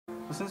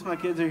Well, since my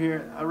kids are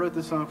here, I wrote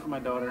this song for my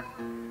daughter.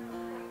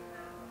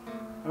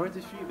 I wrote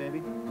this for you,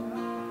 baby.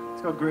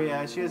 It's called Gray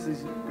Eyes. She has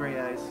these gray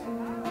eyes.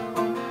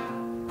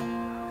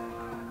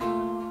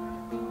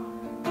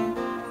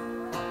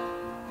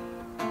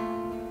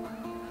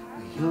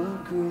 Your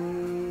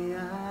gray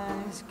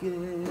eyes get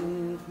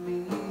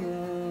me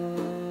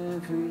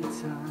every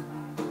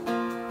time.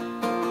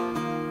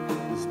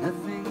 There's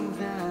nothing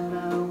that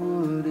I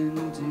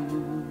wouldn't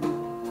do.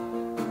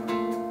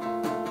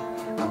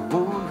 I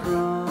won't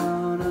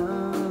run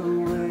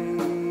away,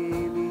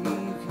 leave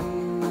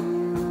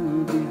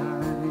you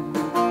behind.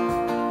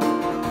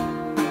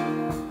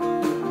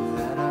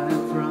 That I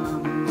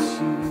promise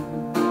you.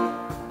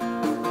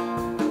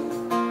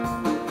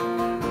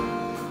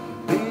 You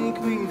make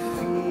me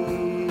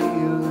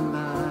feel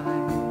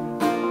alive.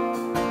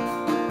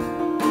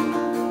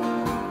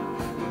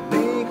 You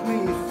make me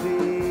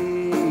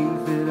think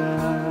that I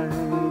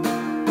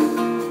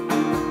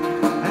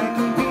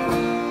can be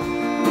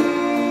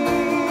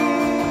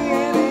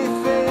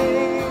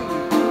anything.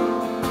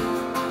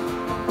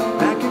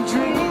 I can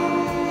dream,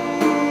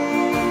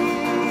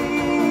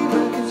 I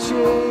can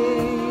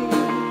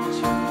change.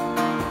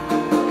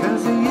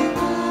 'Cause of you,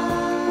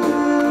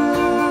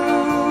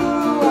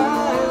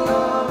 I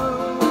love.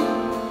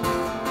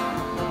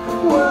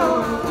 Whoa,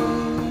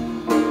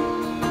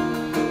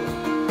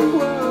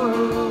 whoa.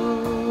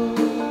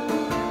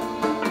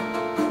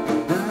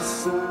 The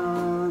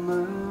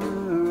summer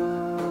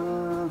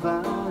of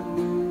our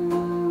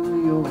New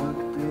York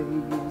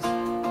days,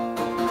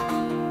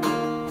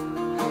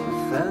 we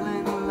fell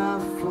in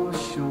love for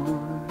sure.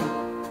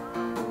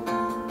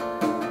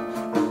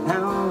 And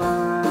now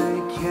I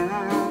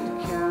can't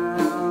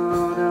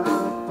count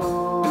up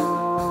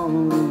all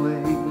the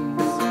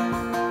ways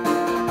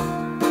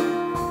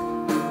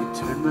you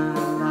turn my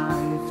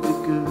life to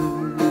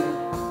good.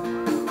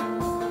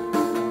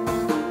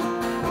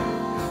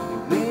 You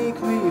make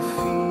me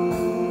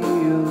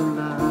feel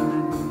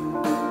alive.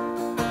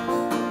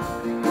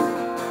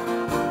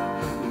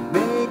 You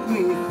make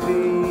me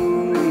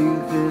think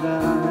that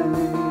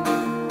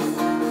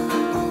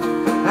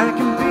I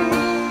can be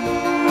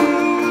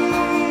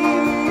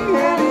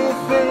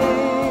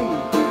anything.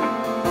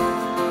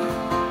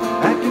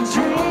 I can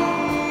dream,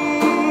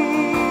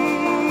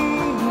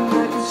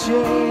 I can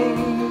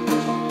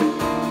change.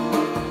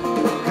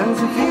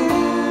 'Cause of you,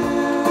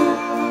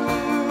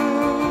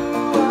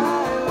 I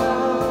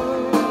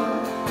love.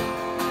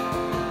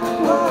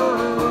 Whoa,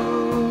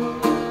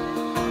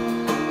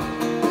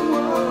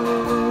 whoa.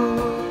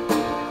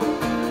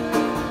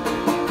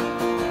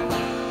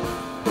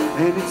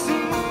 And it's